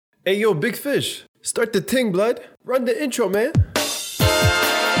Hey, yo, Big Fish. Start the ting, blood. Run the intro, man.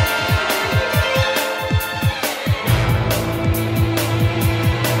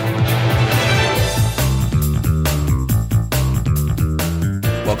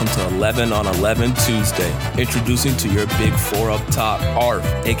 Welcome to 11 on 11 Tuesday. Introducing to your big four up top, ARF,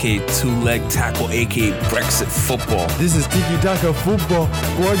 aka two-leg tackle, aka Brexit football. This is Tiki-Taka football,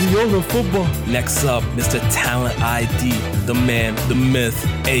 Guardiola football. Next up, Mr. Talent ID, the man, the myth,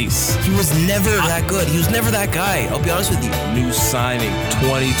 Ace. He was never that good. He was never that guy. I'll be honest with you. New signing,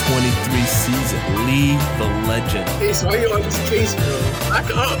 2023 season, Lee the legend. Ace, why you on this case, bro?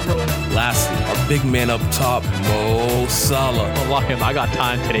 Back up, bro. Lastly, our big man up top, Mo Salah. I'll lock him. I got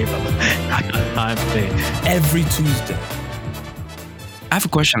time today, brother. I got time today. Every Tuesday. I have a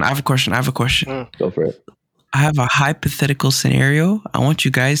question. Go for it. I have a hypothetical scenario. I want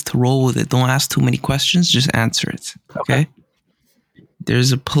you guys to roll with it. Don't ask too many questions. Just answer it. Okay?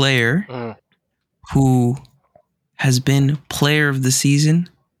 There's a player who has been player of the season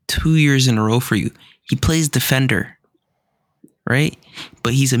 2 years in a row for you. He plays defender, right?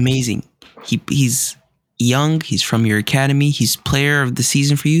 But he's amazing. He's young. He's from your academy. He's player of the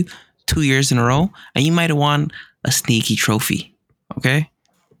season for you 2 years in a row. And you might have won a sneaky trophy. Okay?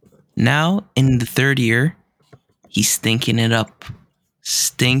 Now, in the third year, he's stinking it up.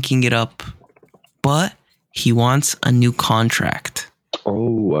 But he wants a new contract.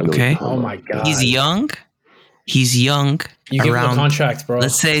 Oh, I know. Okay? Oh my God. He's young. You give him a contract, bro.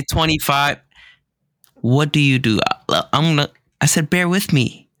 Let's say 25. What do you do? I said, bear with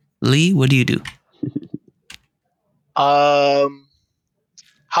me. Lee, what do you do? How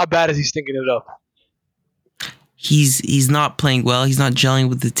bad is he stinking it up? He's not playing well. He's not gelling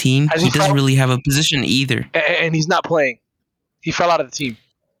with the team. He doesn't really have a position either. And he's not playing. He fell out of the team.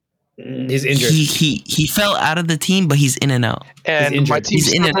 He's injured. He fell out of the team, but he's in and out. And my team's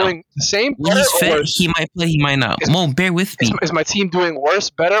still doing the same. When he's fit, he might play, he might not. Mo, bear with me. Is my team doing worse,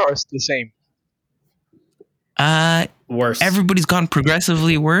 better, or the same? Worse. Everybody's gotten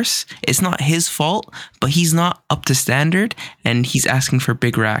progressively worse. It's not his fault, but he's not up to standard, and he's asking for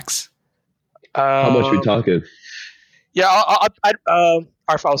big racks. How much are we talking? Yeah,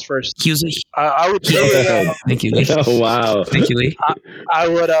 our files first. He was. I would. Thank you, Lee. Oh, wow. Thank you, Lee. I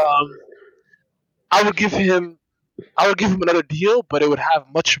would give him another deal, but it would have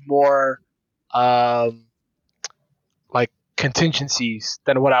much more like contingencies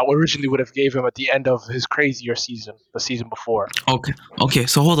than what I originally would have gave him at the end of his crazier season, the season before. Okay.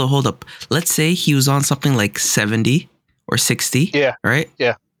 So hold up. Let's say he was on something like 70 or 60. Yeah. Right?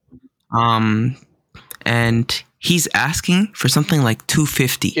 Yeah. And he's asking for something like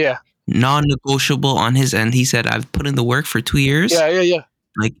 250. Yeah. Non-negotiable on his end. He said, I've put in the work for 2 years. Yeah.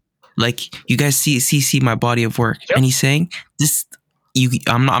 Like you guys see my body of work. Yep. And he's saying,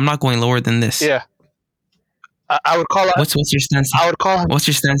 I'm not going lower than this. Yeah. I would call. What's your stance? What's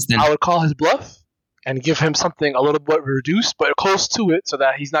your stance then? I would call his bluff and give him something a little bit reduced, but close to it, so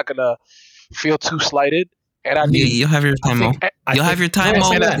that he's not gonna feel too slighted. And you'll have your time, Mo. You'll have your time,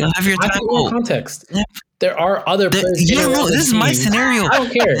 Mo. Context. There are other players. This is my scenario. I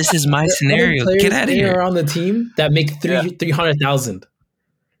don't care. This is my scenario. Get out of here. Around the team that make 300,000.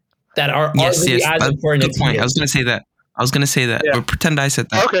 That are yes. as important. Good point. I was gonna say that. Yeah. But pretend I said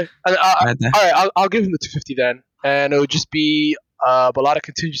that. Okay. All right. I'll give him the 250 then, and it would just be a lot of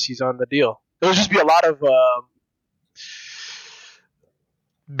contingencies on the deal. There would just be a lot of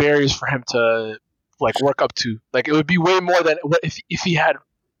barriers for him to work up to. Like, it would be way more than if he had.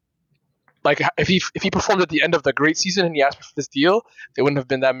 Like, if he performed at the end of the great season and he asked for this deal, there wouldn't have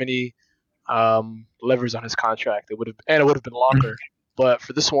been that many levers on his contract. It would have been longer. Mm-hmm. But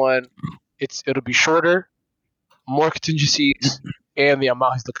for this one, it'll be shorter, more contingencies, and the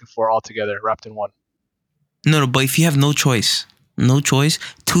amount he's looking for altogether wrapped in one. No, but if you have no choice,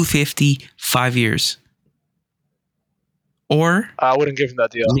 250, 5 years. Or I wouldn't give him that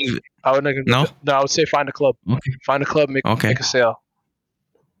deal. I wouldn't give him No, I would say find a club. Okay. Find a club, make a sale.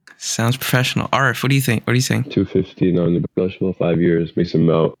 Sounds professional. Arif, what do you think? What are you saying? 250, non-negotiable, 5 years, makes him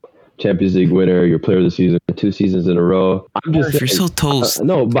out. Champions League winner, your player of the season, 2 seasons in a row. I'm just saying, you're so toast.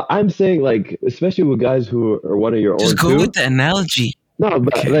 No, but I'm saying, like, especially with guys who are one of your own. Just go with the analogy. No,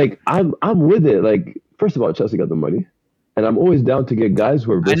 but like I'm with it. Like, first of all, Chelsea got the money, and I'm always down to get guys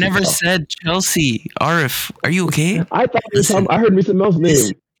who are versatile. I never said Chelsea. Arif, are you okay? I thought I heard Mason Mount's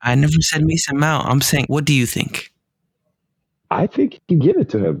name. I never said Mason Mount. I'm saying, what do you think? I think you give it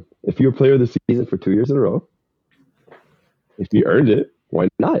to him. If you're a player of the season for 2 years in a row, if he earned it, why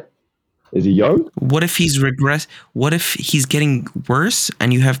not? Is he young? What if he's regressed? What if he's getting worse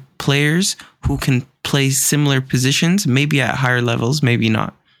and you have players who can play similar positions, maybe at higher levels, maybe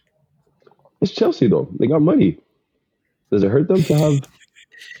not? It's Chelsea though. They got money. Does it hurt them to have?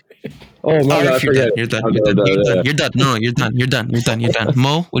 Oh my God! I Arif, you're forget. done. You're done. You're done. You're done. You're done. No, you're done. You're done. You're done. You're done.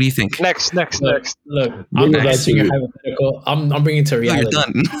 Mo, what do you think? Next. Look, Bring I'm it back answering to your me. hypothetical. I'm bringing it to No, you're reality.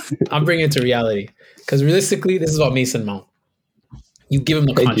 done. I'm bringing it to reality because realistically, this is about Mason Mount. You give him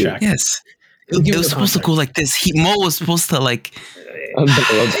the Thank you. contract. Yes. You give It him was the supposed to contract. go like this. Mo was supposed to like.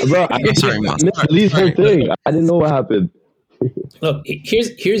 Bro, I Sorry, Mo. missed Lee's whole thing. I didn't know what happened. Look,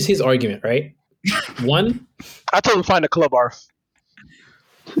 here's his argument, right? One, I told him find a club, Arf.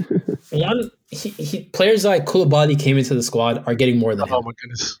 players like Koulibaly came into the squad are getting more than him. Oh my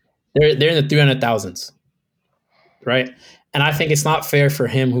goodness. They're in the 300,000s, right? And I think it's not fair for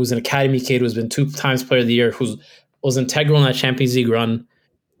him, who's an academy kid, who's been 2 times player of the year, who was integral in that Champions League run,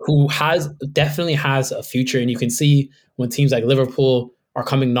 who definitely has a future. And you can see when teams like Liverpool are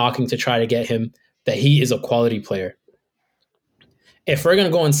coming knocking to try to get him, that he is a quality player. If we're gonna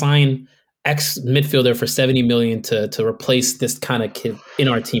go and sign X midfielder for 70 million to replace this kind of kid in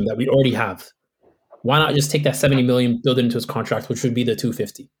our team that we already have, why not just take that 70 million, build it into his contract, which would be the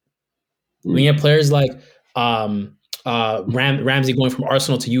 250? When you have players like Ramsey going from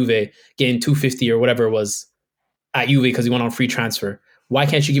Arsenal to Juve, getting 250 or whatever it was at Juve because he went on free transfer, why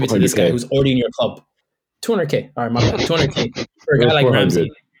can't you give it to this guy 200K. who's already in your club? 200K. All right, my bad. 200K for a It guy was like 400.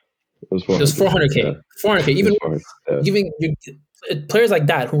 Ramsey. It was It was 400K. Yeah. 400K. It Even was 400. Yeah. giving players like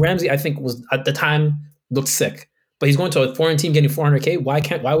that, who Ramsey I think was at the time looked sick, but he's going to a foreign team getting 400K. Why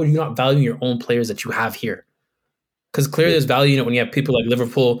would you not value your own players that you have here? Because clearly there's value in it when you have people like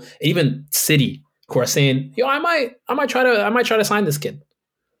Liverpool and even City who are saying, "Yo, I might try to sign this kid."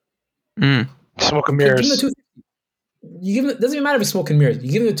 Smoke and Give him the mirrors. 250. You give him, doesn't even matter if he's smoking mirrors.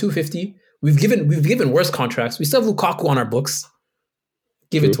 You give him the 250. We've given worse contracts. We still have Lukaku on our books.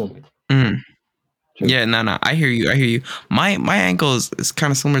 Give it to him. Yeah, no. I hear you. My angle is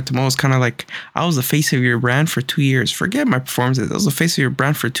kind of similar to Mo's. Kind of like, I was the face of your brand for 2 years. Forget my performances. I was the face of your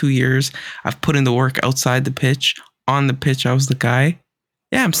brand for 2 years. I've put in the work outside the pitch. On the pitch, I was the guy.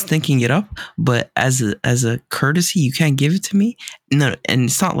 Yeah, I'm stinking it up. But as a courtesy, you can't give it to me. No, and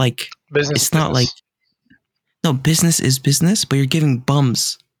it's not like Business. it's not like, no, business is business. But you're giving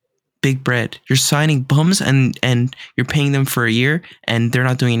bums big bread. You're signing bums and you're paying them for a year, and they're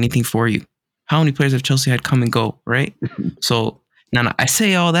not doing anything for you. How many players have Chelsea had come and go, right? So, no, I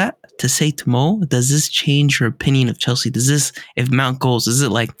say all that to say to Mo, does this change your opinion of Chelsea? Does this, if Mount goes, is it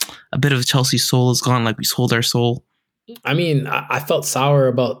like a bit of Chelsea's soul is gone, like we sold our soul? I mean, I felt sour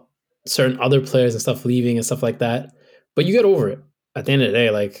about certain other players and stuff leaving and stuff like that, but you get over it at the end of the day.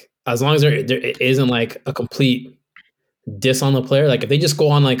 Like, as long as there isn't like a complete diss on the player, like if they just go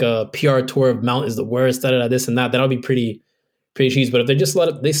on like a PR tour of Mount is the worst, this and that, that'll be pretty cheese. But if they just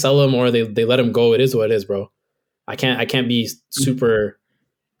they sell him or they let him go, it is what it is, bro. I can't be super,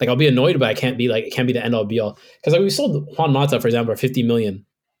 like, I'll be annoyed, but it can't be the end all be all. Because like we sold Juan Mata, for example, for 50 million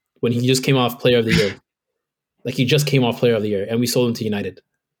when he just came off player of the year. Like, he just came off player of the year and we sold him to United.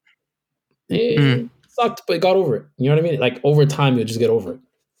 It sucked, but got over it. You know what I mean? Like, over time, you'll just get over it.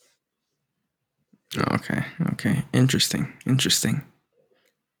 Okay. Interesting.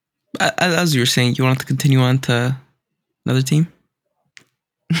 As you were saying, you wanted to continue on to another team?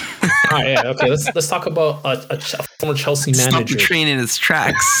 All right, yeah, okay. Let's talk about a former Chelsea manager. Stop the train in its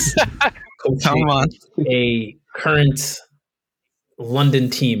tracks. Come on. A current London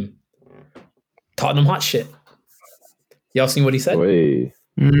team. Tottenham hot shit. Y'all seen what he said? Wait.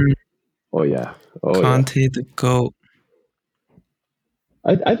 Oh yeah. Conte the GOAT.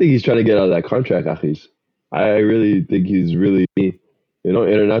 I think he's trying to get out of that contract, Achis. I really think he's really,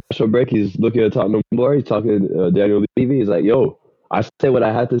 international break. He's looking at Tottenham board. He's talking to Daniel Levy. He's like, yo, I said what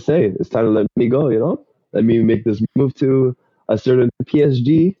I had to say. It's time to let me go, Let me make this move to a certain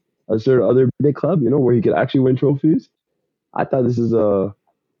PSG, a certain other big club, where he could actually win trophies. I thought this is a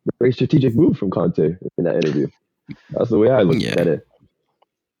very strategic move from Conte in that interview. That's the way I look at it.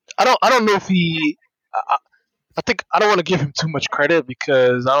 I don't know if he. I think I don't want to give him too much credit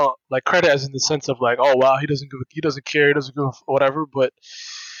because I don't like credit as in the sense of like, oh wow, he doesn't care, he doesn't give whatever. But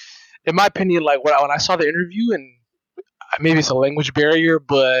in my opinion, like when I saw the interview, and maybe it's a language barrier,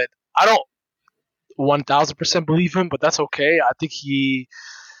 but I don't 1000% believe him. But that's okay. I think he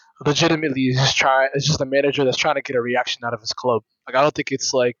legitimately is just trying. It's just a manager that's trying to get a reaction out of his club. Like, I don't think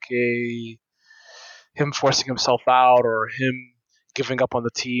it's like him forcing himself out or him giving up on the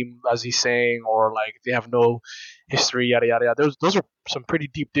team, as he's saying, or like they have no history, yada yada yada. Those are some pretty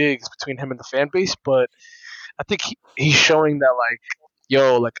deep digs between him and the fan base, but I think he's showing that, like,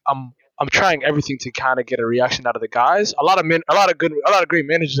 yo, like I'm trying everything to kind of get a reaction out of the guys. A lot of great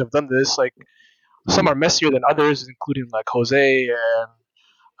managers have done this. Like, some are messier than others, including like Jose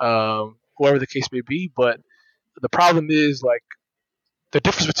and whoever the case may be. But the problem is like the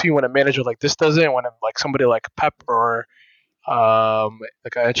difference between when a manager like this does it and when like somebody like Pep or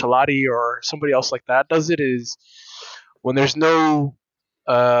like a Ancelotti or somebody else like that does it is when there's no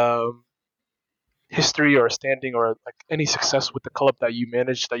history or standing or like any success with the club that you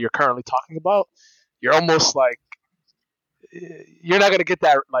manage that you're currently talking about, you're almost like you're not gonna get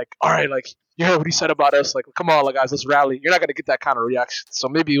that like, all right, like you heard what he said about us, like come on, like guys, let's rally. You're not gonna get that kind of reaction. So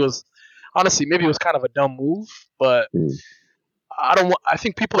maybe it was kind of a dumb move, but I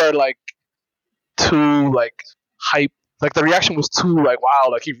think people are like too like hype. Like the reaction was too like wow,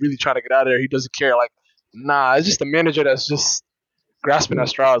 like he really trying to get out of there. He doesn't care. Like nah, it's just a manager that's just grasping at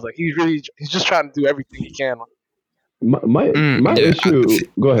straws. Like he's just trying to do everything he can. My issue.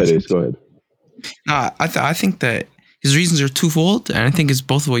 Go ahead, Ace. Go ahead. I think that his reasons are twofold, and I think it's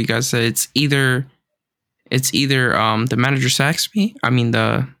both of what you guys said. It's either the manager sacks me. I mean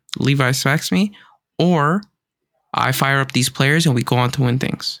the Levi sacks me, or I fire up these players and we go on to win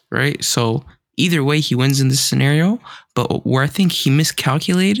things, right? So either way, he wins in this scenario. But where I think he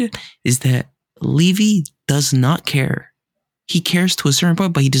miscalculated is that Levy does not care. He cares to a certain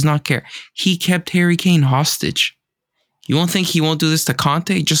point, but he does not care. He kept Harry Kane hostage. You won't think he won't do this to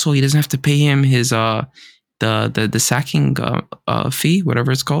Conte just so he doesn't have to pay him his the sacking fee,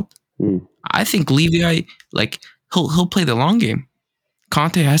 whatever it's called. I think Levy, like he'll play the long game.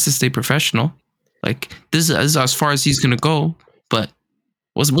 Conte has to stay professional. Like this is as far as he's gonna go. But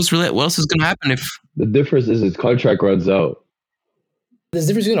what else is gonna happen if the difference is his contract runs out? There's a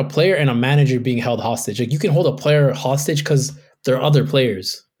difference between a player and a manager being held hostage. Like you can hold a player hostage because there are other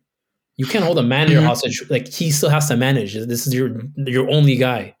players. You can't hold a manager hostage. Like he still has to manage. This is your only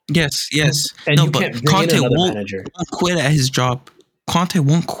guy. Yes. And no, you but can't bring Conte in another won't manager. quit at his job. Conte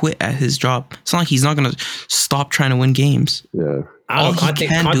won't quit at his job. It's not like he's not gonna stop trying to win games. Yeah. All he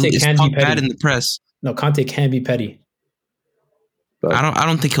can do is talk bad in the press. No, Conte can be petty. But I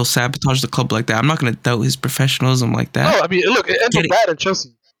don't think he'll sabotage the club like that. I'm not going to doubt his professionalism like that. No, I mean, look, it ended bad in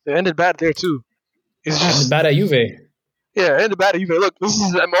Chelsea. It ended bad there too. It's just bad at Juve. Yeah, it ended bad at Juve. Look, this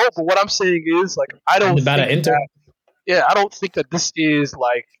is MO, but what I'm saying is like I don't think bad at Inter. I don't think that this is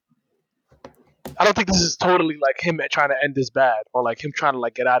like I don't think this is totally like him trying to end this bad or like him trying to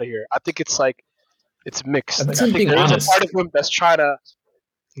like get out of here. I think it's like it's mixed. Like, I think there's a part of him that's trying to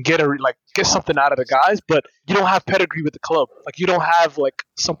get something out of the guys, but you don't have pedigree with the club. Like you don't have like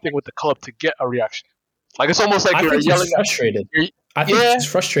something with the club to get a reaction. Like it's almost like you're yelling. Frustrated. I think he's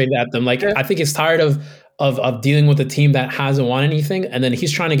frustrated at them. Like I think he's tired of dealing with a team that hasn't won anything, and then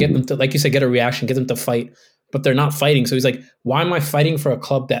he's trying to get them to, like you said, get a reaction, get them to fight, but they're not fighting. So he's like, why am I fighting for a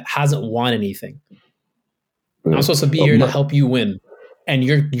club that hasn't won anything? I'm supposed to be here to help you win, and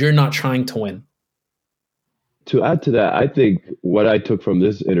you're not trying to win. To add to that, I think what I took from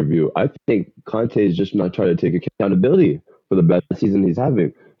this interview, I think Conte is just not trying to take accountability for the bad season he's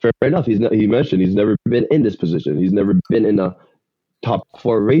having. Fair enough. He mentioned he's never been in this position. He's never been in a top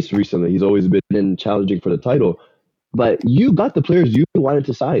 4 race recently. He's always been in challenging for the title. But you got the players you wanted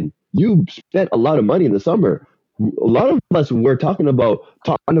to sign. You spent a lot of money in the summer. A lot of us were talking about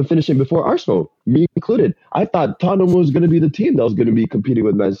Tottenham finishing before Arsenal, me included. I thought Tottenham was going to be the team that was going to be competing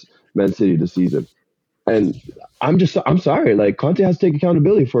with Man City this season. And I'm sorry, like Conte has to take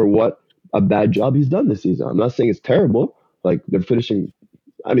accountability for what a bad job he's done this season. I'm not saying it's terrible. Like they're finishing,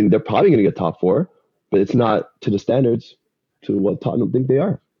 I mean, they're probably going to get top 4, but it's not to the standards to what Tottenham think they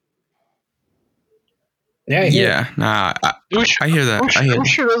are. Yeah, I hear that. Who sure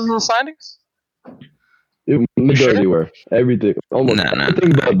those are the signings? Majority were everything, almost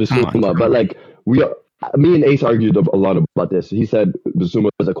everything but Bissouma. But like me and Ace argued a lot about this. He said Bissouma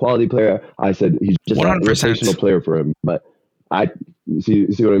was a quality player. I said he's just 100%. A rotational player for him. But I see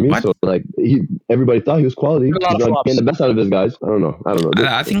what I mean. What? So like everybody thought he was quality. He's not getting the best out of his guys. I don't know.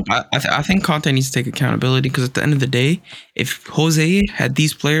 I think Conte needs to take accountability because at the end of the day, if Jose had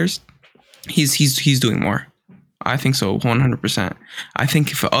these players, he's doing more. I think so, 100%. I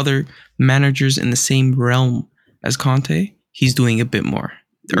think if other managers in the same realm as Conte, he's doing a bit more,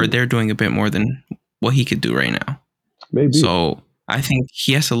 or they're doing a bit more than what he could do right now. Maybe. So I think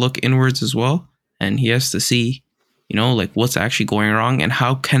he has to look inwards as well, and he has to see, like what's actually going wrong and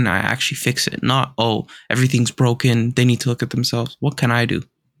how can I actually fix it? Not, everything's broken. They need to look at themselves. What can I do?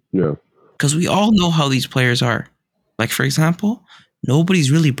 Yeah. Because we all know how these players are. Like, for example,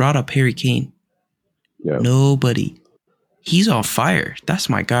 nobody's really brought up Harry Kane. Yeah. Nobody. He's on fire. That's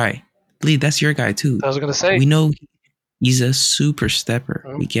my guy. Lee, that's your guy too. I was going to say. We know he's a super stepper.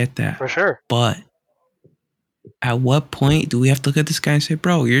 We get that. For sure. But at what point do we have to look at this guy and say,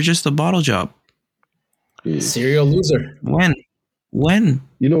 bro, you're just a bottle job? Serial loser. When? When?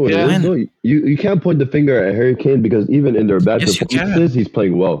 You know what it is, though? You can't point the finger at Harry Kane because even in their bad Yes, you can. performances, he's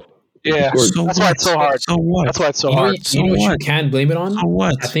playing well. He Yeah, scored. So that's why what? it's so hard. So what? That's why it's so You know, hard. So you know what you what? can blame it on? So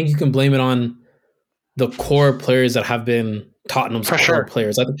what? I think you can blame it on the core players that have been Tottenham's For core sure.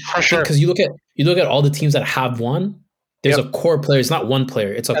 players. For sure. Because you look at all the teams that have won. There's Yep. a core player. It's not one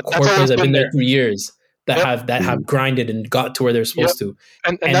player. It's a That's core players always that have been been there through years that Yep. have grinded and got to where they're supposed to.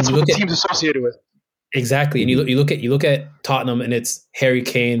 And And that's you what look the at- team's associated with. Exactly. And you look at Tottenham and it's Harry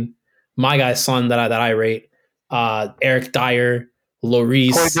Kane, my guy Son that I rate, Eric Dyer,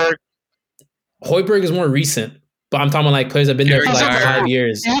 Lloris. Højbjerg is more recent, but I'm talking about like players that have been there for Eric like Dyer. 5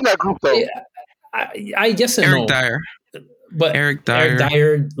 years. He's in that group though. I guess and Eric no. Dyer. But Eric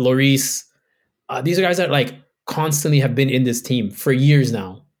Dyer. Lloris, these are guys that like constantly have been in this team for years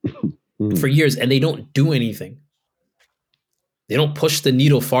now, for years, and they don't do anything. They don't push the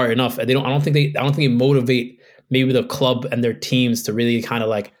needle far enough, and I don't think they motivate maybe the club and their teams to really kind of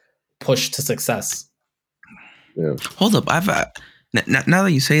like push to success. Yeah. Hold up, now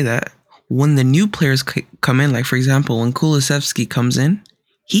that you say that, when the new players come in, like for example, when Kulusevski comes in,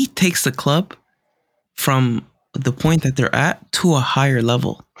 he takes the club from the point that they're at to a higher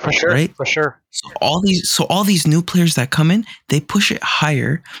level. For sure. Right? For sure. So all these new players that come in, they push it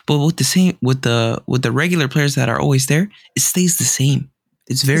higher, but with the regular players that are always there, it stays the same.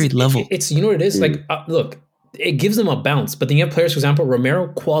 It's very level. It's you know what it is? Like look, it gives them a bounce, but then you have players, for example, Romero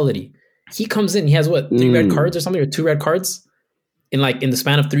quality. He comes in, he has what, 3 red cards or something, or 2 red cards in the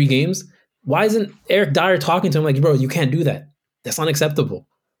span of 3 games. Why isn't Eric Dyer talking to him like, bro, you can't do that. That's unacceptable.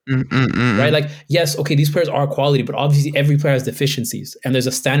 Right? Like, yes, okay, these players are quality, but obviously every player has deficiencies, and there's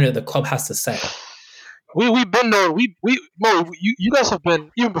a standard that the club has to set. We've been known. You guys have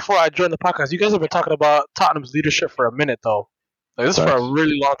been, even before I joined the podcast, you guys have been talking about Tottenham's leadership for a minute though. Like this is for a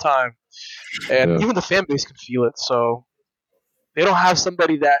really long time, and even the fan base can feel it. So they don't have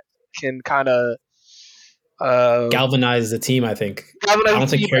somebody that can kind of galvanize the team. I think. I don't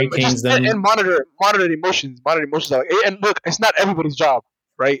think Harry Kane's done. And monitor the emotions. And look, it's not everybody's job,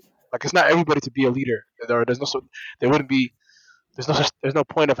 right? Like it's not everybody to be a leader. There's no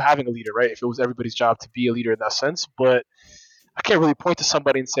point of having a leader, right? If it was everybody's job to be a leader in that sense, but I can't really point to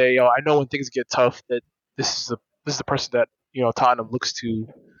somebody and say, I know when things get tough that this is the person that Tottenham looks to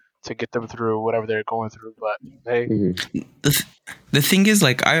get them through whatever they're going through. But hey, the thing is,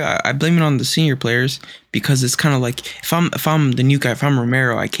 like I blame it on the senior players because it's kind of like if I'm the new guy, if I'm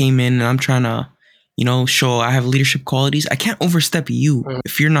Romero, I came in and I'm trying to show I have leadership qualities. I can't overstep you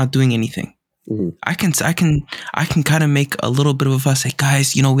if you're not doing anything. I can kind of make a little bit of a fuss. Say,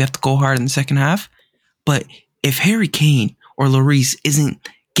 guys, we have to go hard in the second half. But if Harry Kane or Lloris isn't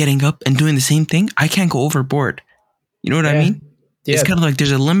getting up and doing the same thing, I can't go overboard. You know what I mean? Yeah. It's kind of like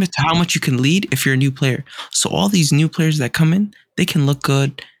there's a limit to how much you can lead if you're a new player. So all these new players that come in, they can look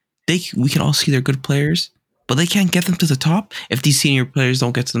good. We can all see they're good players, but they can't get them to the top if these senior players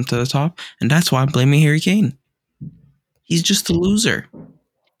don't get them to the top. And that's why I'm blaming Harry Kane. He's just a loser.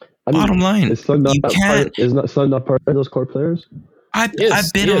 Bottom line, is Son not part of those core players? I've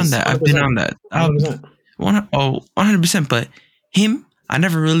been on that. 100%. 100%. But him, I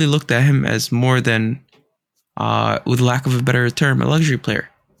never really looked at him as more than, with lack of a better term, a luxury player.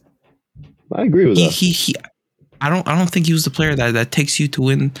 I agree with that. I don't think he was the player that takes you to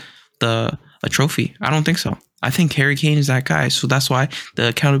win a trophy. I don't think so. I think Harry Kane is that guy. So that's why the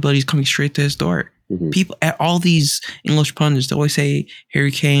accountability is coming straight to his door. People at all these English pundits, they always say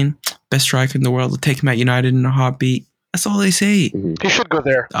Harry Kane, best striker in the world. They'll take him at United in a heartbeat. That's all they say. He should go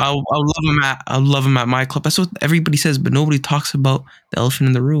there. I'll love him at my club. That's what everybody says, but nobody talks about the elephant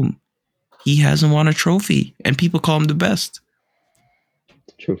in the room. He hasn't won a trophy, and people call him the best.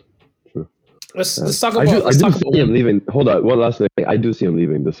 True. Let's talk about. I do see him leaving. Hold on, one last thing. I do see him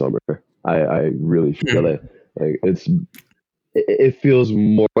leaving this summer. I really feel it. Like it feels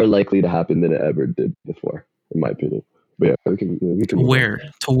more likely to happen than it ever did before, in my opinion. But yeah, we can to where?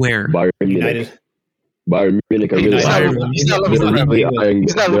 Bayern Munich. Bayern Munich are really eyeing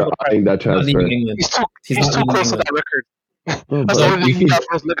that transfer. He's too close to that record. That's the only thing he got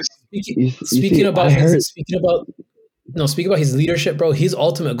for his legacy. Speaking about his leadership, bro, his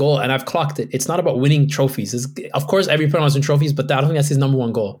ultimate goal, and I've clocked it, it's not about winning trophies. Of course, every player wants to win trophies, but I don't think that's his number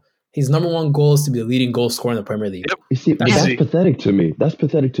one goal. His number one goal is to be the leading goal scorer in the Premier League. You see, that's pathetic to me.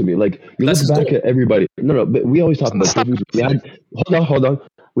 Like, you look back at everybody. No, but we always talk about trophies. Hold on.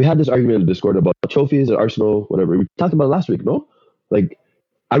 We had this argument in Discord about trophies at Arsenal, whatever. We talked about it last week, no? Like,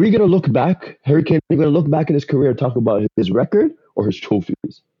 are we going to look back, Harry Kane, are we going to look back in his career and talk about his record or his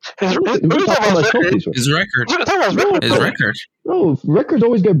trophies? His We're talking about trophies. His record. We're talking about his record. His record. No, records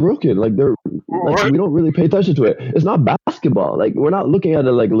always get broken. Like we don't really pay attention to it. It's not basketball. Like we're not looking at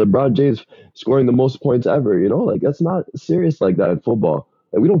it like LeBron James scoring the most points ever. You know, like that's not serious like that in football.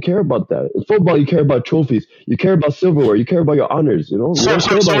 Like we don't care about that. In football, you care about trophies. You care about silverware. You care about your honors. You know, we don't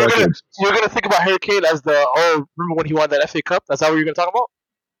care about records. You're gonna think about Harry Kane as remember when he won that FA Cup? That's that what you're gonna talk about?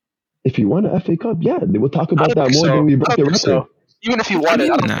 If he won an FA Cup, yeah, they will talk about that more than we broke the record. So. Even if he won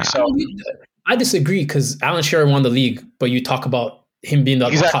it, I don't think so. I disagree because Alan Shearer won the league, but you talk about him being the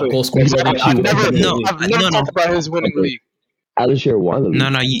top goal scorer. Exactly. I've never talked about his winning the league. Alan Shearer won the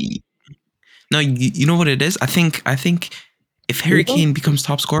league. You know what it is? I think if Harry Kane becomes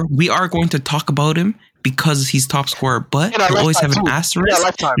top scorer, we are going to talk about him because he's top scorer, but he'll always have an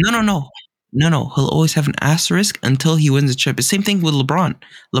asterisk. No. He'll always have an asterisk until he wins a chip. The same thing with LeBron.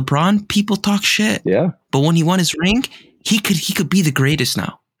 LeBron, people talk shit. Yeah. But when he won his ring, he could be the greatest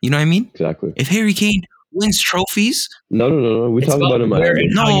now. You know what I mean? Exactly. If Harry Kane wins trophies, no. We talk about him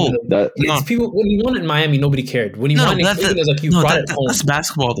in Miami. People when he won in Miami, nobody cared. When he won in Cleveland, it was like you brought it home. That's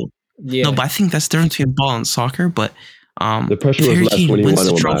basketball though. Yeah. No, but I think that's the difference between ball and soccer. But the pressure was less when he won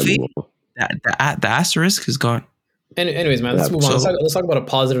the trophy. The asterisk is gone. Anyways, man, let's move on. Let's talk about a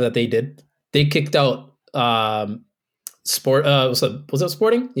positive that they did. They kicked out Sport. Was that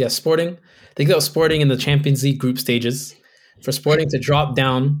Sporting? Yeah, Sporting. They kicked out Sporting in the Champions League group stages for Sporting to drop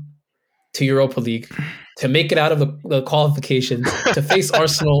down to Europa League to make it out of the qualifications to face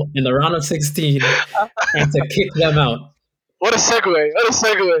Arsenal in the round of 16 and to kick them out. What a segue! That's a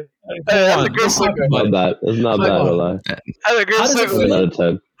great segue. Not bad. It's not bad, a lie. That's a great segue. Out of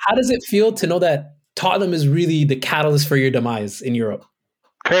 10. How does it feel to know that Tottenham is really the catalyst for your demise in Europe?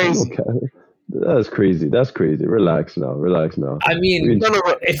 Crazy. Okay. That's crazy. Relax now. I mean,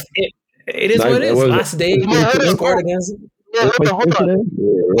 if it is what it is. Last day, you scored against. Hold on.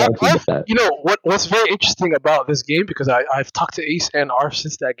 You know what's very interesting about this game, because I've talked to Ace and Arf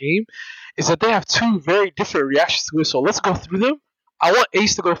since that game, is that they have two very different reactions to it. So let's go through them. I want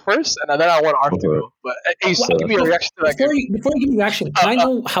Ace to go first, and then I want Arf to go. But Ace, give me a reaction to that game. Before you give me a reaction, can I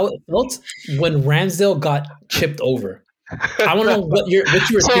know how it felt when Ramsdale got chipped over? I want to know what you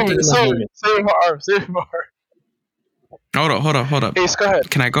were thinking in that moment. Save for Arf. Hold up. Ace, go ahead.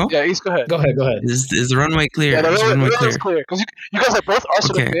 Can I go? Yeah, Ace, go ahead. Go ahead. Is the runway clear? Yeah, the runway is clear. Because you guys are both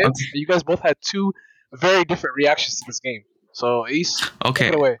Arsenal fans, and you guys both had two very different reactions to this game. So, Ace, take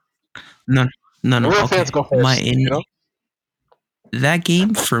it away. No. Real fans go first. That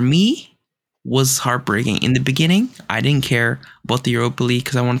game, for me, was heartbreaking. In the beginning, I didn't care about the Europa League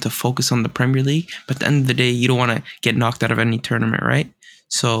because I wanted to focus on the Premier League. But at the end of the day, you don't want to get knocked out of any tournament, right?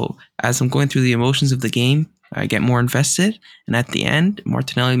 So, as I'm going through the emotions of the game, I get more invested, and at the end,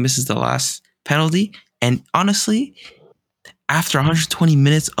 Martinelli misses the last penalty. And honestly, after 120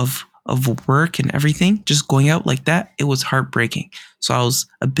 minutes of work and everything, just going out like that, it was heartbreaking. So I was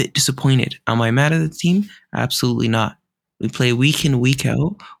a bit disappointed. Am I mad at the team? Absolutely not. We play week in, week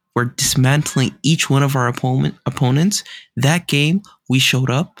out. We're dismantling each one of our opponents. That game, we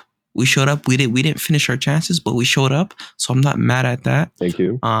showed up. We didn't finish our chances, but we showed up. So I'm not mad at that. Thank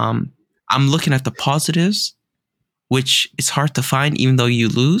you. I'm looking at the positives, which is hard to find even though you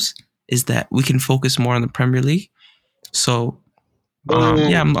lose, is that we can focus more on the Premier League. So,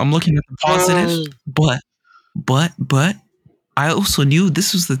 I'm looking at the positives, but I also knew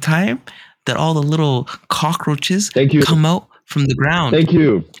this was the time that all the little cockroaches come out from the ground. Thank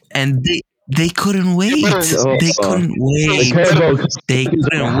you. And they couldn't wait. They couldn't wait. The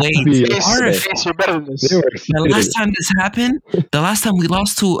last time this happened, the last time we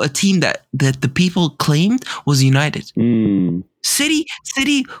lost to a team that the people claimed was United. City,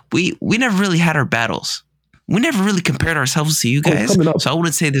 we never really had our battles. We never really compared ourselves to you guys. So I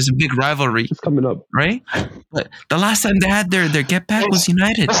wouldn't say there's a big rivalry. It's coming up. Right? But the last time they had their get back was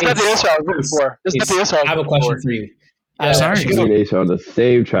United. That's not the answer I was looking for. I have a question for you. Sorry. On the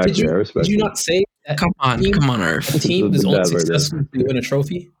same track did you not say that come on, Earth. a team is only successful if they win a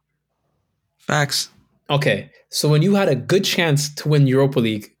trophy? Facts. Okay. So when you had a good chance to win Europa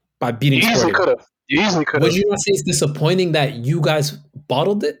League by beating Sporting, you easily could have. Would you not say it's disappointing that you guys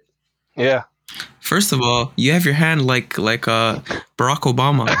bottled it? Yeah. First of all, you have your hand like Barack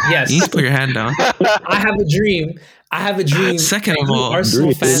Obama. Yes. You need to put your hand down. I have a dream. Second of all,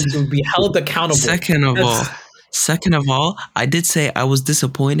 Arsenal fans will be held accountable. Second of all, I did say I was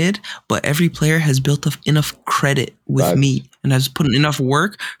disappointed, but every player has built up enough credit with me and has put in enough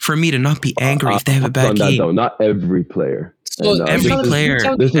work for me to not be angry if they have a bad game. Though. Not every player. So every player.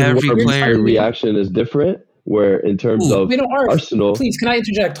 This is where my reaction is different. Where in terms of Arsenal, please, can I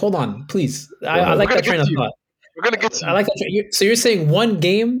interject? Hold on, please. I like that train of thought. We're gonna get to. I like that. So you're saying one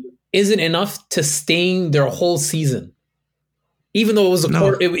game isn't enough to stain their whole season, even though it was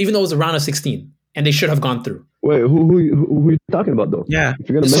even though it was a round of 16 and they should have gone through. Wait, who are you talking about though? Yeah. If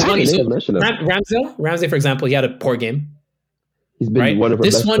you're gonna mention him. Ramsdale, for example, he had a poor game. He's been one of our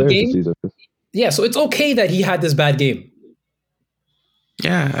best players this season. Yeah, so it's okay that he had this bad game.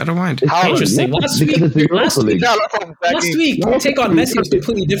 Yeah, I don't mind. How interesting. Last week, your take on Messi was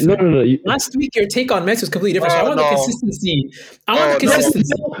completely different. No. Last week, your take on Messi was completely different. So I want the consistency.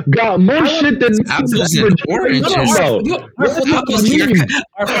 Got more shit than orange.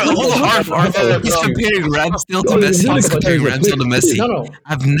 He's comparing Ramsdale to Messi. He's comparing Ramsdale to Messi. No.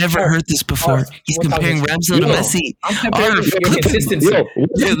 I've never heard this before. He's comparing Ramsdale to Messi. I'm comparing your consistency.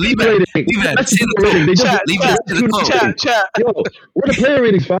 Leave it. Leave it to the chat. Yo, what the player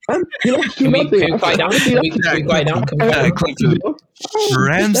ratings, fam? Can we quiet down?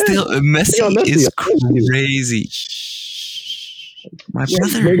 Ramsdale Messi is crazy. My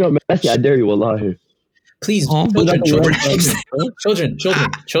brother. Bring up Messi, I dare you, wallahi. Please, children,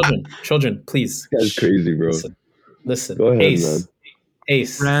 please. That's crazy, bro. Listen. Go ahead, man.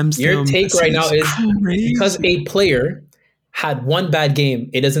 Ace. Ramsdale your take Messi right now is crazy. Because a player had one bad game,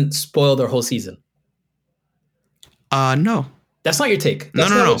 it doesn't spoil their whole season. No. That's not your take. That's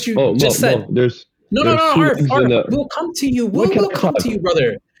no. not what you just said. No, Arf, we'll come to you. We'll come to you,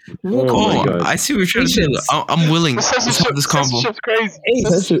 brother. I see what you're trying to do. I'm willing. Let's have this combo.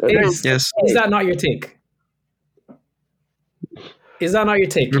 Ace, yes. Is that not your take? Is that not your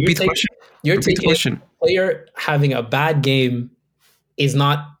take? Repeat the question. Your take is player having a bad game is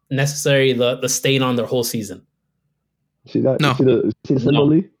not necessarily the stain on their whole season. See that? No. See the symbol?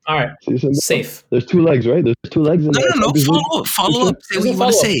 No. All right. Safe. There's two legs, right? There's two legs. No. Follow up. Say what you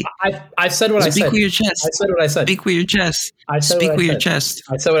want to say. I've said what I said. Speak with your chest. I said what I said. Speak with your chest. Speak with your chest.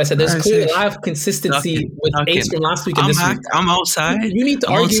 I said what I said. There's clearly a lot of consistency with Ace from last week and this week. I'm outside. You need to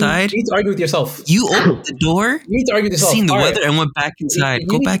argue. You need to argue with yourself. You opened the door. You need to argue with yourself. Seen the weather and went back inside.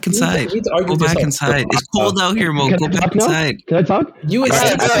 Go back inside. You need to argue with yourself. Go back inside. It's cold out here, Mo. Go back inside. Can I talk?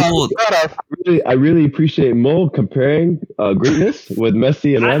 It's cold. I really appreciate Mo comparing greatness with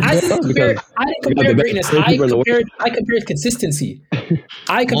Messi and Ramsdale. I didn't compare greatness. I compared consistency.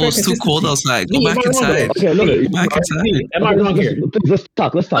 It's too cold outside. Go back inside. Okay, go back inside. Am I wrong here? Please, let's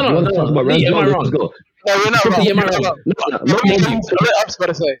talk. Let's talk. No, talk about Ramsdale. am I wrong? Let's go. No, you're not wrong. Am I wrong? No. I'm just about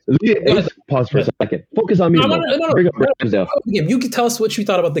to say. Pause for a second. Focus on me. No. Bring up Ramsdale. You can tell us what you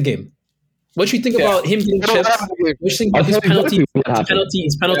thought about the game. What you think about him getting chipped? What you think about his penalty?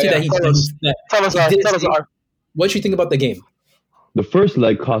 His penalty that he did. Tell us. What you think about the game? The first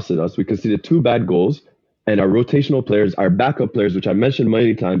leg costed us. We conceded 2 bad goals, and our rotational players, our backup players, which I mentioned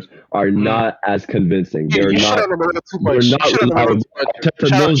many times, are not as convincing. They're not reliable. Arteta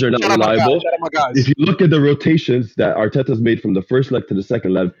knows they're not reliable. If you look at the rotations that Arteta's made from the first leg to the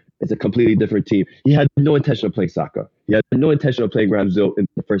second leg, it's a completely different team. He had no intention of playing Saka. He had no intention of playing Ramsdale in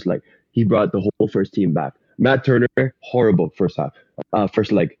the first leg. He brought the whole first team back. Matt Turner, horrible first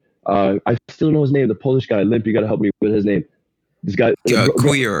leg. I still know his name, the Polish guy. Limp, you got to help me with his name. This guy, bro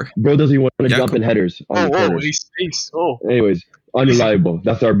doesn't even want to jump in headers on the corners. Anyways, unreliable.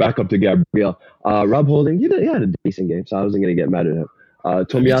 That's our backup to Gabriel. Rob Holding, he had a decent game, so I wasn't going to get mad at him.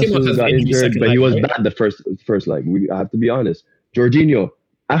 Tomiyasu got injured, but he was bad the first leg. I have to be honest. Jorginho,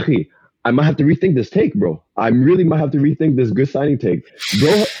 Achi, I might have to rethink this take, bro. I really might have to rethink this good signing take.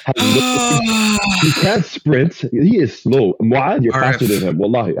 Bro, he can't sprint. He is slow. Muad, you're faster than him.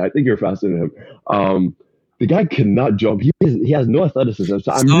 Wallahi, I think you're faster than him. The guy cannot jump. He has no athleticism.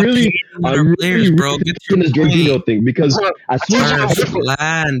 So I'm really in this Jorginho thing because as soon as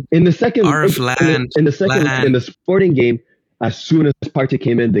in the Sporting game, as soon as Partey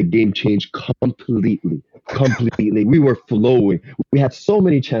came in, the game changed completely. We were flowing. We had so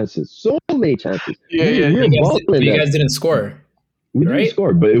many chances. You guys didn't score. We didn't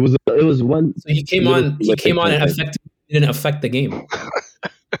score, but it was one. So he came on and didn't affect the game.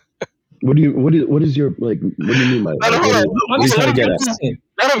 What do you mean by Let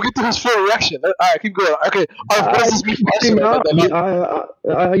him get to his full reaction. All right, keep going. Okay.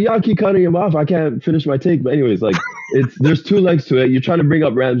 Y'all keep cutting him off. I can't finish my take. But anyways, there's 2 legs to it. You're trying to bring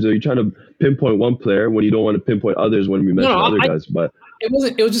up Ramsdale. You're trying to pinpoint one player when you don't want to pinpoint others when we mention other guys. But it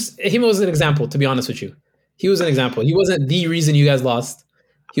was just him was an example. To be honest with you, he was an example. He wasn't the reason you guys lost.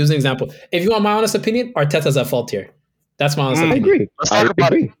 He was an example. If you want my honest opinion, Arteta's at fault here. That's my honest opinion.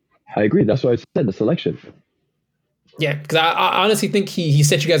 I agree. That's why I said the selection. Yeah, because I honestly think he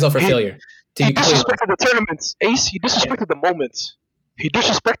set you guys up for failure. He disrespected the tournaments, Ace. He disrespected the moments. He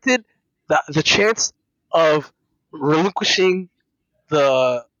disrespected the chance of relinquishing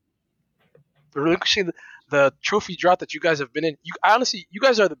the the trophy drought that you guys have been in, honestly, you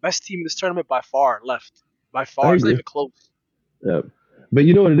guys are the best team in this tournament by far. By far, it's not even close. Yeah, but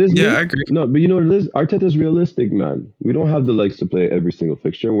you know what it is? Yeah, man? I agree. No, but you know what it is? Arteta's realistic, man. We don't have the legs to play every single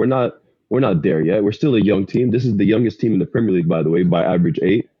fixture. We're not there yet. We're still a young team. This is the youngest team in the Premier League, by the way, by average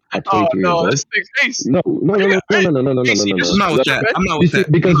 8 at 23 years old. This thing's ace. No. I'm not with that. I'm not with that.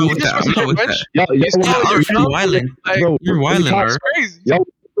 Because I'm not with that. I'm not with that. You're wilding. Bro, You're wilding, It's Art. crazy. Y'all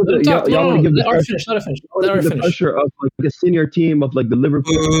want to give Let Art finish. the pressure of like a senior team of like the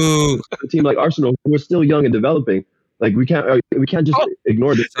Liverpool Ooh. a team like Arsenal, who are still young and developing. Like we can't just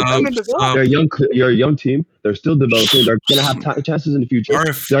ignore this. They're young. You're a young team. They're still developing. They're gonna have chances in the future.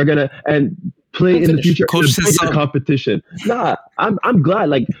 They're gonna play in the future in a bigger competition. Nah, I'm glad.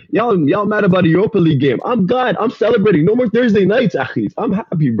 Like y'all mad about a Europa League game. I'm glad. I'm celebrating. No more Thursday nights, Achis. I'm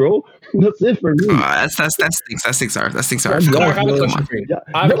happy, bro. That's it for me. That stinks, Art. That stinks, Art. I have a question for you. Y'all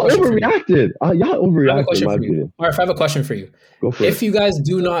overreacted. Y'all overreacted, in my opinion. All right, I have a question for you. Go for it. If you guys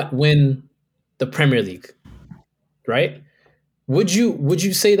do not win the Premier League, right? Would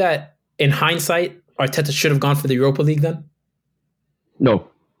you say that in hindsight, Arteta should have gone for the Europa League then? No,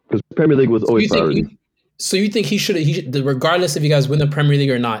 because Premier League was always priority. So you think he should, regardless if you guys win the Premier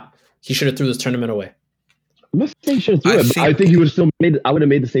League or not, he should have threw this tournament away? I'm not saying he should have threw it, but I think he would have still I would have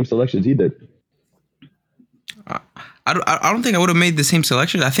made the same selections he did. I don't think I would have made the same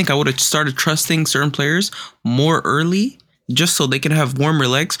selections. I think I would have started trusting certain players more early, just so they can have warmer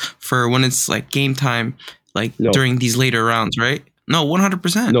legs for when it's like game time, during these later rounds, right? No,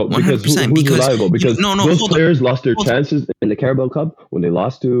 100%. No, because 100%. who's reliable? Because those players lost their chances in the Carabao Cup when they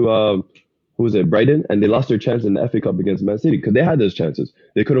lost to Brighton, and they lost their chance in the FA Cup against Man City because they had those chances.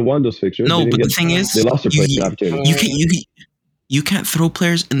 They could have won those fixtures. No, but the thing is, they lost their playing opportunity. You can't throw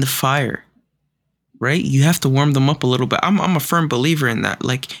players in the fire, right? You have to warm them up a little bit. I'm a firm believer in that.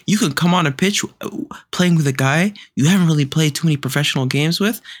 Like, you can come on a pitch playing with a guy you haven't really played too many professional games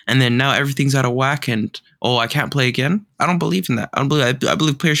with, and then now everything's out of whack and, I can't play again. I don't believe in that. I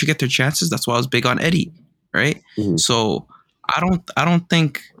believe players should get their chances. That's why I was big on Eddie, right? Mm-hmm. So I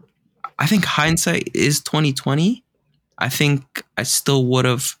think hindsight is 2020. I think I still would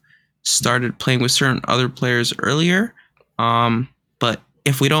have started playing with certain other players earlier. But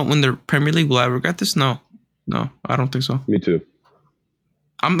if we don't win the Premier League, will I regret this? No, I don't think so. Me too.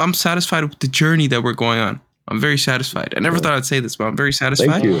 I'm satisfied with the journey that we're going on. I'm very satisfied. I never thought I'd say this, but I'm very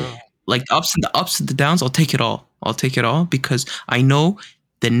satisfied. Thank you. Like the ups and the downs, I'll take it all. Because I know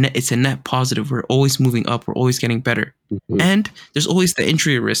it's a net positive. We're always moving up. We're always getting better. Mm-hmm. And there's always the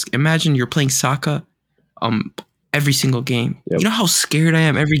injury risk. Imagine you're playing Saka every single game. Yep. You know how scared I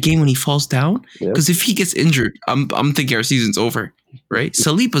am every game when he falls down? Because if he gets injured, I'm thinking our season's over, right?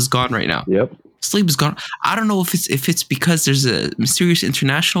 Saliba's gone right now. Yep. Saliba's gone. I don't know if it's because there's a mysterious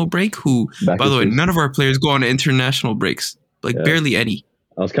international break by the way, none of our players go on international breaks. Barely any.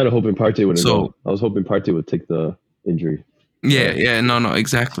 I was kind of hoping Partey would go. I was hoping Partey would take the injury. No,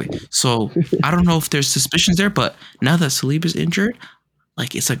 exactly. So I don't know if there's suspicions there, but now that Saliba's injured,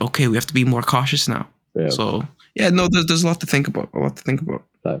 it's okay, we have to be more cautious now. Yeah. So there's a lot to think about.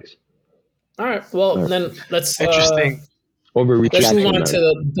 Thanks. All right. Well, then let's interesting. Let's move on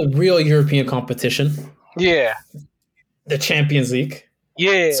to the real European competition. Yeah. The Champions League.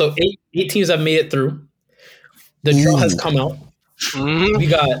 Yeah. So eight teams have made it through. The draw has come out. Mm-hmm. We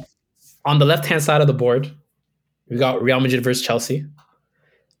got on the left-hand side of the board, we got Real Madrid versus Chelsea.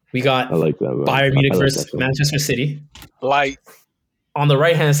 We got Bayern Munich versus Manchester City. On the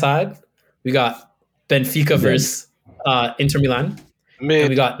right-hand side, we got Benfica versus Inter Milan. And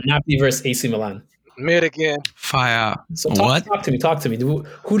we got Napoli versus AC Milan. Mid again. Fire. So talk to me.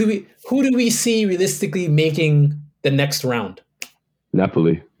 Who do we see realistically making the next round?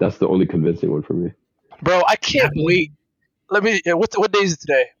 Napoli. That's the only convincing one for me. Bro, I can't wait. What day is it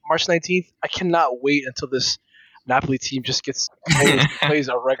today? March 19th? I cannot wait until this Napoli team just plays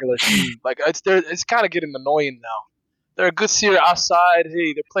a regular team. It's kind of getting annoying now. They're a good Serie A side.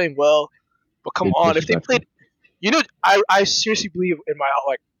 Hey, they're playing well. But come on, if they played, I seriously believe in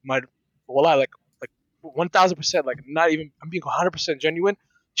my 1,000%, not even, I'm being 100% genuine.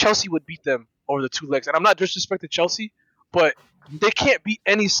 Chelsea would beat them over the two legs, and I'm not disrespecting Chelsea, but they can't beat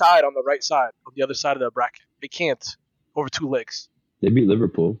any side on the right side of the other side of the bracket. They can't over two legs. They beat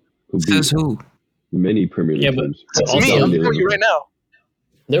Liverpool. Who? Many Premier League teams. That's me. I'm telling you right now.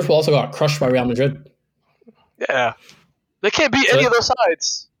 Liverpool also got crushed by Real Madrid. Yeah, they can't beat any of those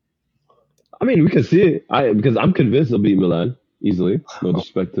sides. I mean, we can see it. Because I'm convinced they'll beat Milan easily. No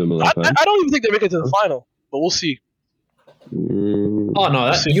disrespect to Milan. I don't even think they make it to the final, but we'll see. Oh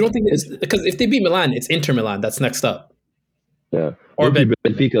no, you don't think it's because if they beat Milan, it's Inter Milan that's next up. Yeah. Or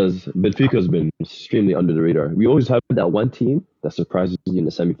Benfica's been extremely under the radar. We always have that one team that surprises you in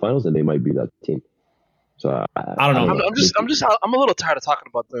the semifinals, and they might be that team. So I don't know. I'm a little tired of talking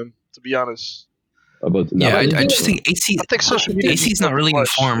about them, to be honest. About Yeah, Napoli? I just think AC. I think social media AC is not really in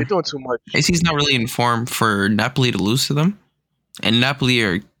form. They're doing too much. AC is not really in form for Napoli to lose to them, and Napoli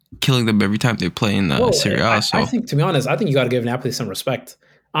are killing them every time they play in Serie A. I think, to be honest, I think you got to give Napoli some respect.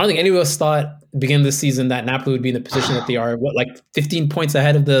 I don't think any of us thought at the beginning of the season that Napoli would be in the position that they are. What, like 15 points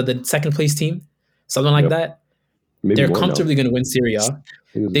ahead of the second place team, something like that. Maybe They're more comfortably going to win Serie A.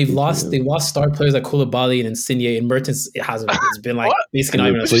 They've lost lost star players like Koulibaly and Insigne, and Mertens. It's been like basically not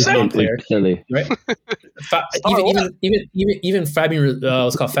even a strong player, right? even Fabian,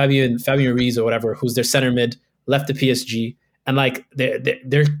 what's called Fabian Ruiz or whatever, who's their center mid, left the PSG, and like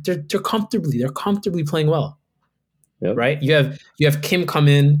they're comfortably playing well. Yep. Right? You have Kim come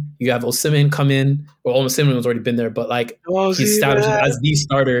in, you have Osimhen come in. Well, Osimhen has already been there, but like he's established as the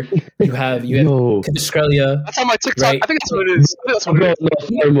starter. You have Kvaratskhelia. That's on my TikTok. Right? I think that's what it is.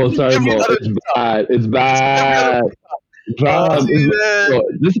 Sorry, Mo. It's bad.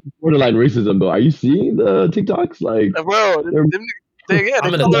 This is borderline racism, though. Are you seeing the TikToks? Like, bro, they got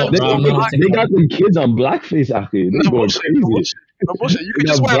them kids on blackface, actually. They're going crazy. No bullshit. You can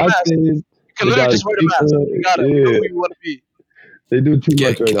just wear a mask. You can literally just wear a mask. You got it. You know who you want to be. They do too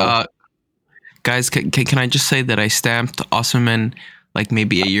much right now. Guys, can I just say that I stamped Osimhen like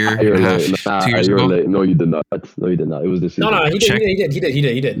maybe a year and a half, 2 years ago? Late. No, you did not. It was this season. No, he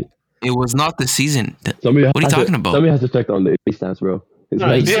did. It was not this season. What are you talking about? Somebody has to check on the stamps, bro.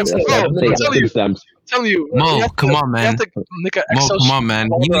 Telling you, Mo, come on, man. Mo, come on, man.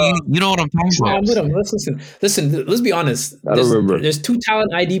 You know what I'm talking about. Listen. Let's be honest. I don't remember. There's two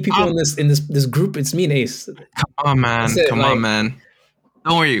talent ID people in this group. It's me and Ace. Come on, man.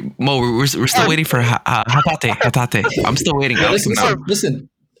 Don't worry, Mo. We're still waiting for Hatate. I'm still waiting. Listen.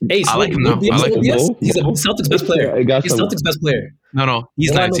 Ace, I like him though. He's a Celtics best player. He's Celtics best player. No,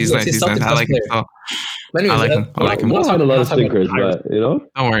 he's nice. He's nice. I like him. So. Anyways, I like him. We'll find a lot of stinkers, but don't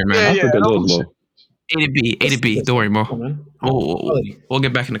worry, man. A to B. Don't worry, Mo. We'll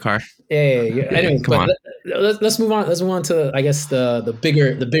get back in the car. Yeah. Anyway, come on. Let's move on. Let's move on to, I guess, the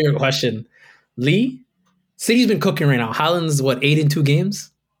bigger question. Lee, City's been cooking right now. Haaland's 8 in 2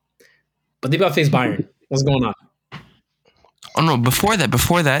 games, but they about to face Bayern. What's going on? Oh no! Before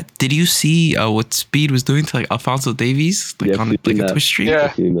that, did you see what Speed was doing to like Alphonso Davies, on a Twitch stream?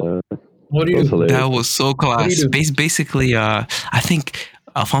 Yeah. What do you do? That was so class. Basically, I think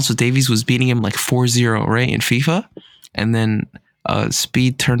Alphonso Davies was beating him like 4-0, right, in FIFA, and then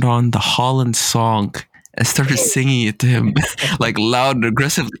Speed turned on the Haaland song and started singing it to him like loud and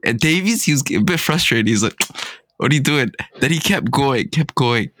aggressive. And Davies, he was a bit frustrated. He's like, "What are you doing?" Then he kept going,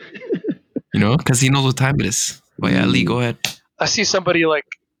 because he knows what time it is. But yeah, Lee, go ahead. I see a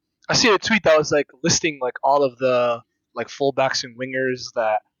tweet that was like listing like all of the like fullbacks and wingers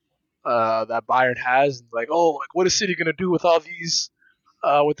that Bayern has. Like, what is City gonna do with all these,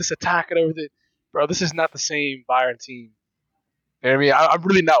 with this attack and everything? Bro, this is not the same Bayern team. You know what I mean? I'm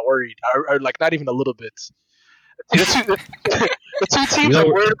really not worried. I like not even a little bit. The two teams I'm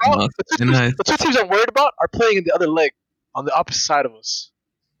worried about. The two teams I'm worried about are playing in the other leg on the opposite side of us.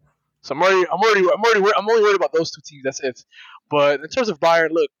 So I'm only worried about those two teams. That's it. But in terms of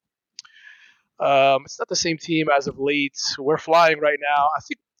Bayern, look, it's not the same team as of late. We're flying right now.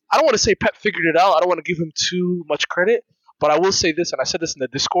 I don't want to say Pep figured it out. I don't want to give him too much credit, but I will say this, and I said this in the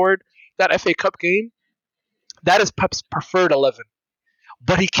Discord: that FA Cup game, that is Pep's preferred 11,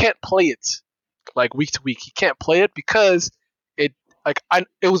 but he can't play it like week to week. He can't play it because it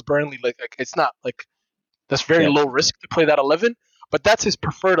was Burnley. Like it's not like that's very low risk to play that 11, but that's his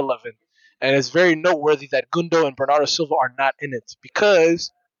preferred 11. And it's very noteworthy that Gundo and Bernardo Silva are not in it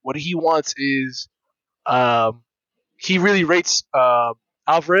because what he wants is he really rates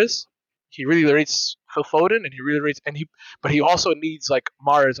Alvarez, he really rates Phil Foden, and he really rates but he also needs like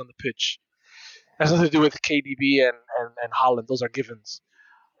Mahrez on the pitch. It has nothing to do with KDB and Haaland. Those are givens.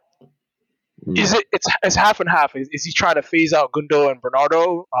 It's half and half. Is he trying to phase out Gundo and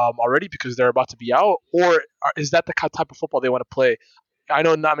Bernardo already because they're about to be out, or is that the type of football they want to play? I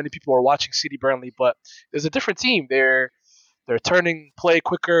know not many people are watching City Burnley, but there's a different team. They're turning play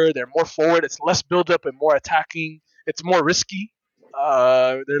quicker. They're more forward. It's less build up and more attacking. It's more risky.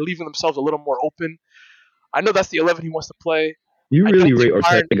 They're leaving themselves a little more open. I know that's the 11 he wants to play. You really rate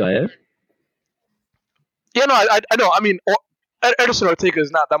Ortega, eh? Yeah, no, I know. I mean, Ederson Ortega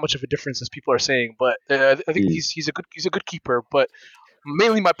is not that much of a difference as people are saying, but I think he's a good keeper. But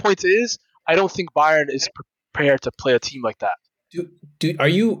mainly my point is, I don't think Bayern is prepared to play a team like that. Are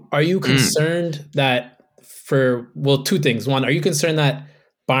you concerned that two things. One, are you concerned that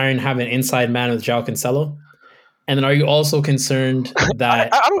Bayern have an inside man with João Cancelo? And then are you also concerned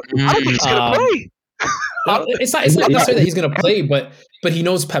that I don't think he's gonna play. it's not necessarily that he's going to play, but he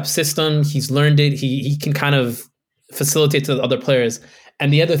knows Pep's system. He's learned it. He can kind of facilitate to the other players.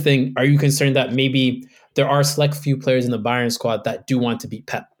 And the other thing, are you concerned that maybe there are select few players in the Bayern squad that do want to beat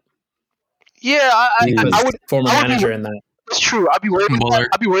Pep? Yeah, I would. Former manager in that. That's true. I'd be worried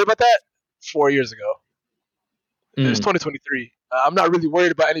about that 4 years ago. It's 2023. I'm not really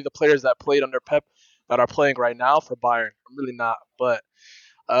worried about any of the players that played under Pep that are playing right now for Bayern. I'm really not. But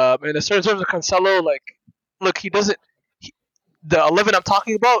in terms of Cancelo, like, look, the 11 I'm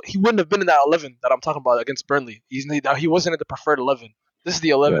talking about, he wouldn't have been in that 11 that I'm talking about against Burnley. He wasn't in the preferred 11. This is the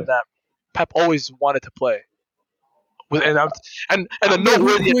 11 that Pep always wanted to play. And the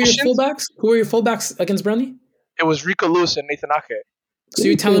noteworthy additions. Who were your fullbacks against Burnley? It was Rico Lewis and Nathan Ake. So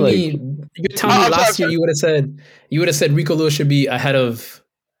you're telling me last year you would have said Rico Lewis should be ahead of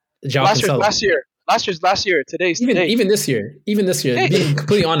João Cancelo. Last year. Even this year. Hey. Being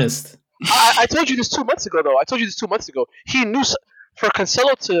completely honest. I told you this 2 months ago, though. He knew for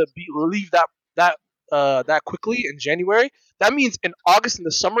Cancelo to leave that quickly in January. That means in August and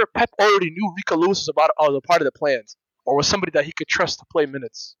the summer, Pep already knew Rico Lewis was a part of the plans, or was somebody that he could trust to play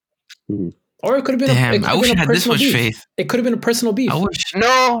minutes. Mm-hmm. Or it could have been. I wish I had this much faith. It could have been a personal beef. No,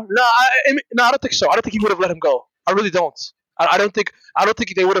 I don't think so. I don't think he would have let him go. I really don't. I don't think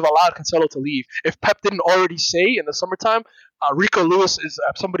they would have allowed Cancelo to leave if Pep didn't already say in the summertime, Rico Lewis is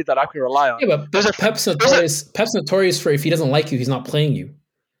somebody that I can rely on. Yeah, but Pep's notorious for if he doesn't like you, he's not playing you.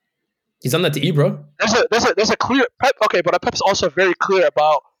 He's done that to Ibra. There's a clear Pep. Okay, but Pep's also very clear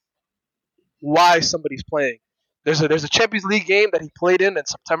about why somebody's playing. There's a Champions League game that he played in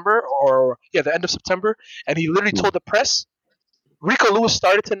September, the end of September, and he literally told the press, Rico Lewis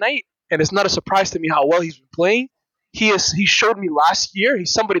started tonight, and it's not a surprise to me how well he's been playing. He showed me last year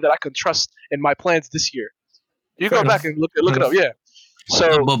he's somebody that I can trust in my plans this year. You go back and look it up, yeah.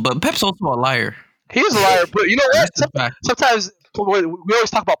 So, but Pep's also a liar. He is a liar, but you know what? Sometimes we always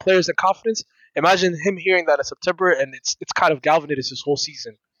talk about players and confidence. Imagine him hearing that in September, and it's kind of galvanized his whole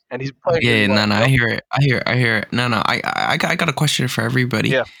season. And he's playing. Yeah, no, I hear it. No, I got a question for everybody.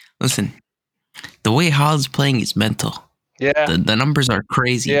 Yeah. Listen, the way Haaland's playing is mental. Yeah. The numbers are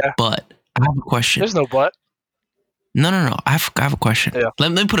crazy. Yeah. But I have a question. There's no but. No. I have a question. Yeah.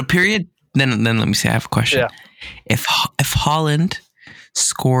 Let me put a period. Then let me say I have a question. Yeah. If Haaland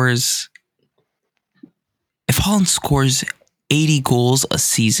scores 80 goals a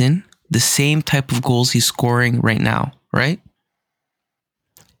season, the same type of goals he's scoring right now, right?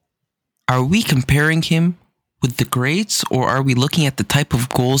 Are we comparing him with the greats, or are we looking at the type of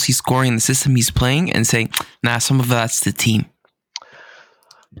goals he's scoring in the system he's playing and saying, nah, some of that's the team?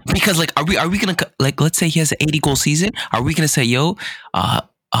 Because are we gonna, let's say he has an 80 goal season, are we gonna say,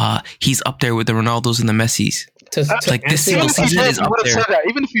 he's up there with the Ronaldos and the Messis? This single season is up there.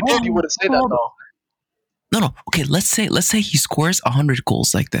 Even if you did, you wouldn't say that though. No. Okay, let's say he scores 100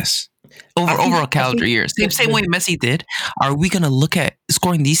 goals like this over a calendar year. Same way Messi did. Are we going to look at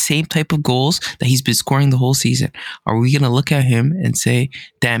scoring these same type of goals that he's been scoring the whole season? Are we going to look at him and say,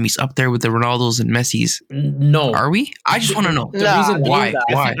 damn, he's up there with the Ronaldos and Messis? No. Are we? I just want to know. The reason why?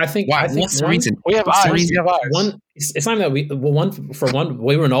 I think what's the reason? We have eyes. One, it's not that way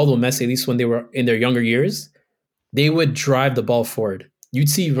Ronaldo and Messi, at least when they were in their younger years, they would drive the ball forward. You'd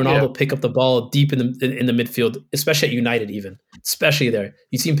see Ronaldo pick up the ball deep in the midfield, especially at United even. Especially there.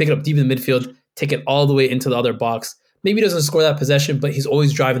 You'd see him pick it up deep in the midfield, take it all the way into the other box. Maybe he doesn't score that possession, but he's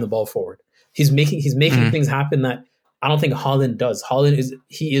always driving the ball forward. He's making things happen that I don't think Haaland does. Haaland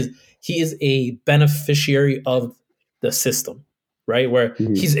is a beneficiary of the system, right? Where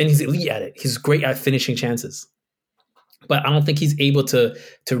he's elite at it. He's great at finishing chances. But I don't think he's able to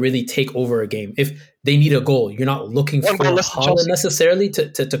really take over a game. If they need a goal, you're not looking for Haaland necessarily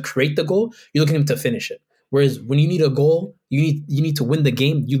to create the goal. You're looking at him to finish it. Whereas when you need a goal, you need to win the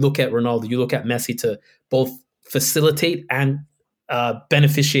game. You look at Ronaldo, you look at Messi to both facilitate and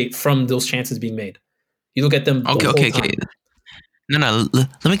beneficiate from those chances being made. You look at them. Okay. No.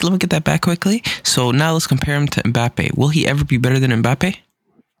 Let me get that back quickly. So now let's compare him to Mbappe. Will he ever be better than Mbappe?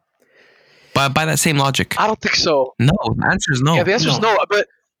 By that same logic, I don't think so. No, the answer is no. Yeah, the answer is no.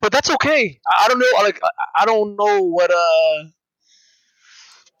 But that's okay. I don't know. I don't know what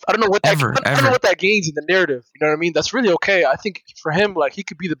that gains in the narrative. You know what I mean? That's really okay. I think for him, he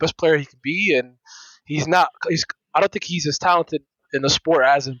could be the best player he could be, and he's not. I don't think he's as talented in the sport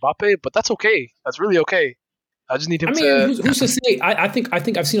as Mbappe, but that's okay. That's really okay. I just need him to. Who's to say? I think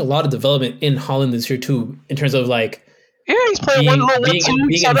I've seen a lot of development in Haaland this year too, in terms of Yeah, he's playing one low, 1-2.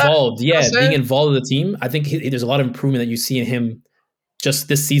 Being involved. Yeah, being involved with the team. I think there's a lot of improvement that you see in him just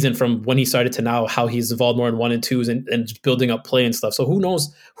this season from when he started to now, how he's involved more in 1 and 2s and just building up play and stuff. So who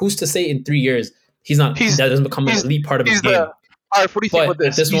knows? Who's to say in 3 years that doesn't become an elite part of his game? Arif, what do you think about this?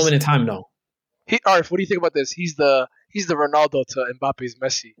 At this moment in time, no. Arif, what do you think about this? He's the Ronaldo to Mbappe's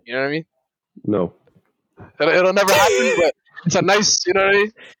Messi. You know what I mean? No. It'll never happen, but it's a nice, you know what I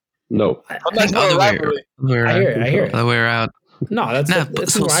mean? No. A nice little rivalry. I hear it. Other way around. No,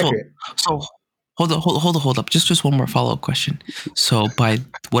 that's more accurate. So hold up. Just one more follow-up question. So by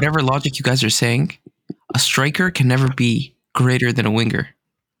whatever logic you guys are saying, a striker can never be greater than a winger.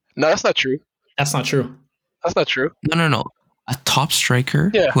 No, that's not true. That's not true. That's not true. No. A top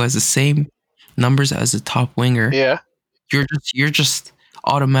striker who has the same numbers as a top winger. Yeah. You're just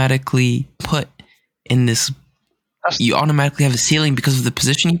automatically put in this. You automatically have a ceiling because of the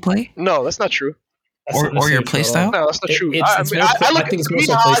position you play. No, that's not true. Or your play style. No, that's not true. I look at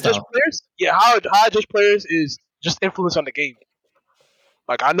how I judge players. Yeah, how I judge players is just influence on the game.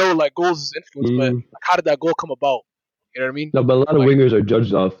 Like I know, like goals is influence, but like, how did that goal come about? You know what I mean? No, but a lot of wingers are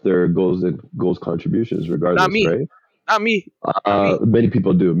judged off their goals and goals contributions, regardless. Not me. Right? Not me. Many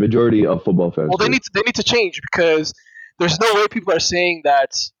people do. Majority of football fans. Well, they need to change because there's no way people are saying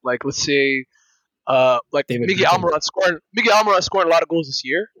that. Like, let's say, like Miguel Almiron scoring a lot of goals this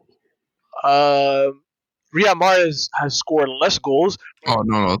year. Riyad Mahrez has scored less goals. Oh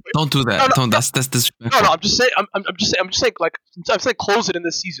no! Don't do that. That's disrespectful. No, I'm just saying. I'm just saying. Like, I'm saying, close it in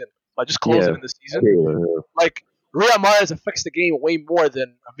this season. Like, just close it in this season. Yeah. Like, Riyad Mahrez affects the game way more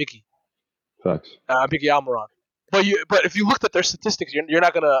than Miggy. Facts. Miguel Almiron. But if you looked at their statistics, you're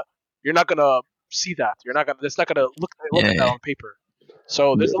not gonna see that. It's not gonna look at that on paper.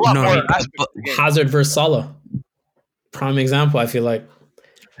 So there's a lot more aspects of the game. Hazard versus Salah, prime example. I feel like.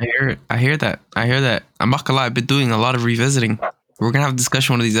 I hear that. I'm not gonna lie. I've been doing a lot of revisiting. We're gonna have a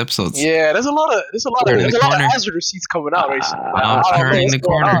discussion one of these episodes. Yeah, there's a lot of hazard receipts coming out recently. Turning the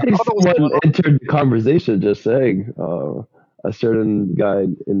corner. Someone entered the conversation just saying a certain guy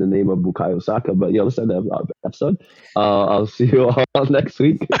in the name of Bukayo Saka. But let's end the episode. I'll see you all next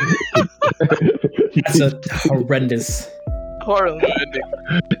week. That's a horrendous ending.